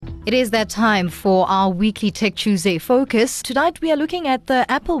It is that time for our weekly Tech Tuesday focus. Tonight we are looking at the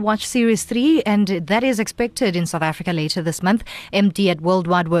Apple Watch Series 3 and that is expected in South Africa later this month. MD at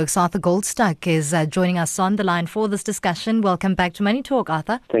Worldwide Works, Arthur Goldstuck, is joining us on the line for this discussion. Welcome back to Money Talk,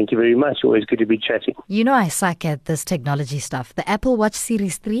 Arthur. Thank you very much. Always good to be chatting. You know I suck at this technology stuff. The Apple Watch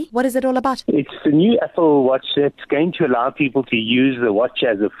Series 3, what is it all about? It's the new Apple Watch that's going to allow people to use the watch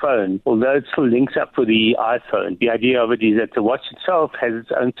as a phone, although it still links up with the iPhone. The idea of it is that the watch itself has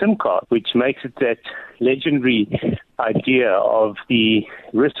its own SIM card, which makes it that legendary idea of the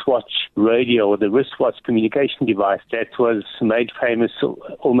wristwatch radio or the wristwatch communication device that was made famous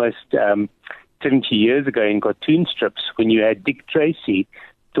almost 70 years ago in cartoon strips when you had Dick Tracy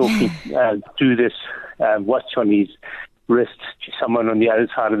talking through this watch on his wrist to someone on the other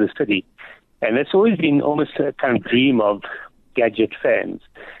side of the city. And it's always been almost a kind of dream of gadget fans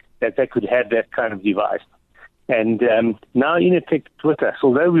that they could have that kind of device. And now in effect with us,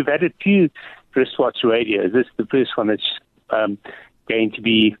 although we've had a few wristwatch radios, this is the first one that's going to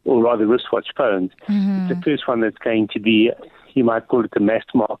be, or rather wristwatch phones. Mm-hmm. It's the first one that's going to be, you might call it the mass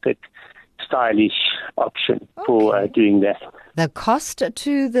market, stylish option for doing that. The cost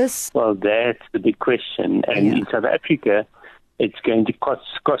to this? Well, that's the big question. And in South Africa, it's going to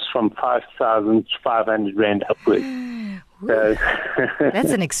cost from 5,500 Rand upwards. So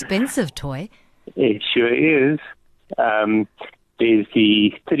That's an expensive toy. It sure is. There's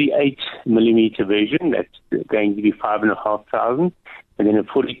the 38 millimeter version that's going to be 5,500, and then a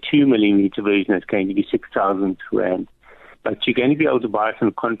 42 millimeter version that's going to be 6,000 Rand. But you're going to be able to buy it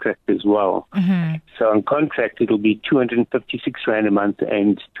on contract as well. Mm-hmm. So on contract, it'll be 256 Rand a month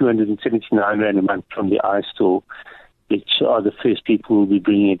and 279 Rand a month from the iStore, which are the first people who will be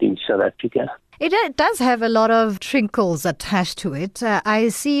bringing it in South Africa. It does have a lot of trinkles attached to it. I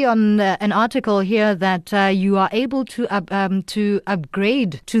see on an article here that you are able to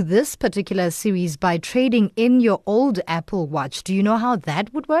upgrade to this particular series by trading in your old Apple Watch. Do you know how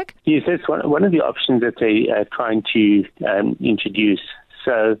that would work? Yes, that's one of the options that they are trying to introduce.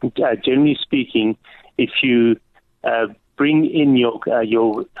 So generally speaking, if you bring in your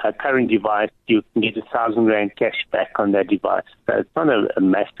current device, you can get 1,000 Rand cash back on that device. So it's not a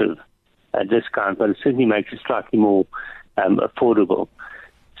massive discount, but it certainly makes it slightly more affordable.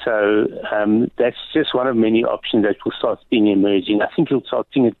 So that's just one of many options that will start being emerging. I think you'll start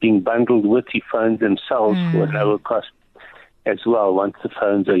seeing it being bundled with the phones themselves for a lower cost as well once the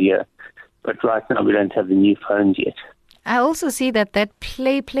phones are here. But right now we don't have the new phones yet. I also see that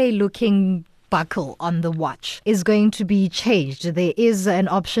play looking buckle on the watch is going to be changed. There is an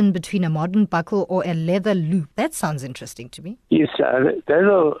option between a modern buckle or a leather loop. That sounds interesting to me. Yes,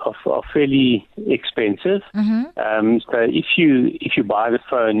 those are fairly expensive. Mm-hmm. So if you buy the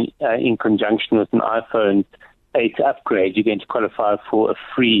phone in conjunction with an iPhone 8 upgrade, you're going to qualify for a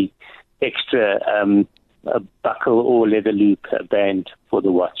free extra a buckle or leather loop band for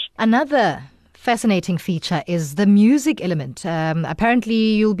the watch. Another fascinating feature is the music element. Apparently,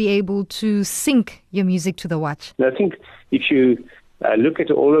 you'll be able to sync your music to the watch. I think if you look at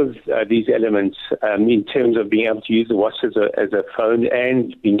all of these elements in terms of being able to use the watch as a phone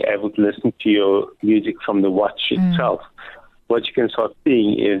and being able to listen to your music from the watch itself, what you can start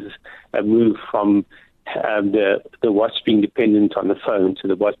seeing is a move from the watch being dependent on the phone to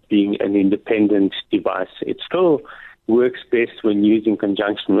the watch being an independent device. It still works best when used in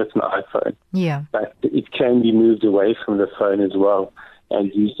conjunction with an iPhone. Yeah. But it can be moved away from the phone as well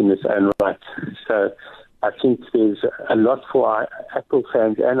and used in its own right. So I think there's a lot for Apple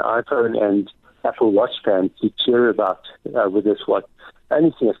fans and iPhone and Apple Watch fans to cheer about with this watch. The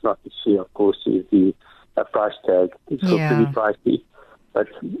only thing that's not to cheer, of course, is the price tag. It's still pretty pricey. But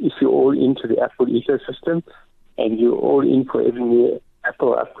if you're all into the Apple ecosystem and you're all in for every new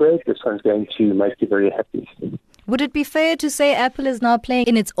Apple upgrade, this one's going to make you very happy. Would it be fair to say Apple is now playing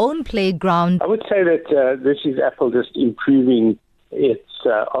in its own playground? I would say that this is Apple just improving its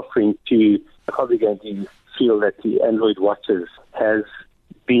offering to probably going to feel that the Android watches has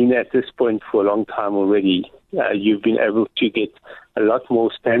been at this point for a long time already. You've been able to get a lot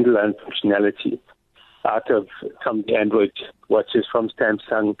more standalone functionality out of some of the Android watches from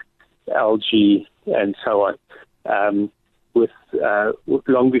Samsung, LG, and so on. With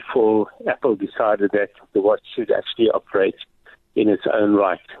long before Apple decided that the watch should actually operate in its own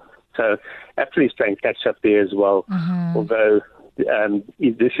right. So Apple is playing catch up there as well, although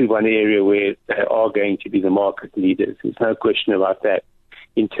this is one area where they are going to be the market leaders. There's no question about that.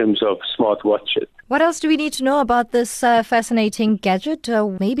 in terms of smartwatches. What else do we need to know about this fascinating gadget?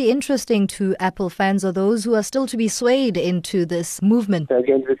 Maybe interesting to Apple fans or those who are still to be swayed into this movement. So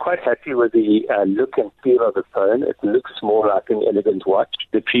again, we're quite happy with the look and feel of the phone. It looks more like an elegant watch.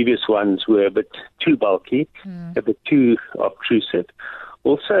 The previous ones were a bit too bulky, a bit too obtrusive.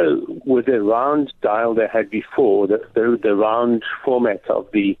 Also, with the round dial they had before, the round format of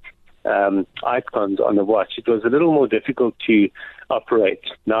the icons on the watch, it was a little more difficult to operate.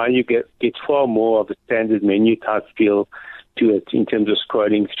 Now you get far more of a standard menu type feel to it in terms of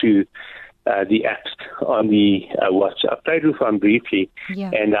scrolling through the apps on the watch. I played with one briefly,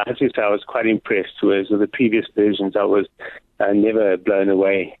 and I have to say I was quite impressed, whereas with the previous versions I was never blown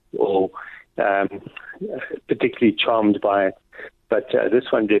away or particularly charmed by it. But this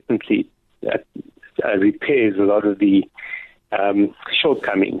one definitely repairs a lot of the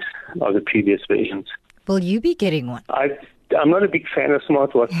shortcomings of the previous versions. Will you be getting one? I'm not a big fan of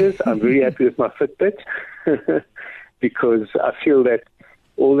smartwatches. I'm very happy with my Fitbit because I feel that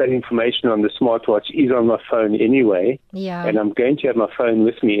all that information on the smartwatch is on my phone anyway, and I'm going to have my phone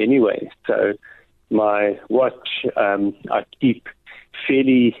with me anyway. So my watch, I keep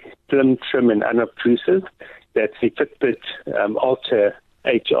fairly slim, trim, and unobtrusive. That's the Fitbit Ultra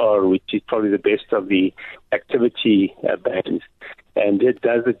HR, which is probably the best of the activity bands. And it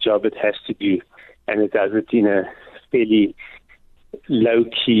does the job it has to do, and it does it in a fairly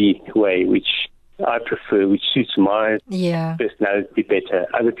low-key way, which I prefer, which suits my personality better.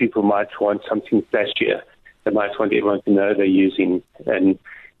 Other people might want something flashier. They might want everyone to know they're using an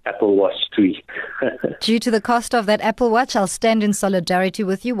Apple Watch 3. Due to the cost of that Apple Watch, I'll stand in solidarity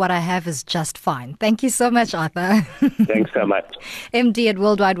with you. What I have is just fine. Thank you so much, Arthur. Thanks so much. MD at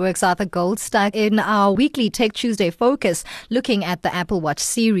Worldwide Works, Arthur Goldstuck, in our weekly Tech Tuesday focus, looking at the Apple Watch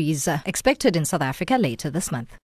series expected in South Africa later this month.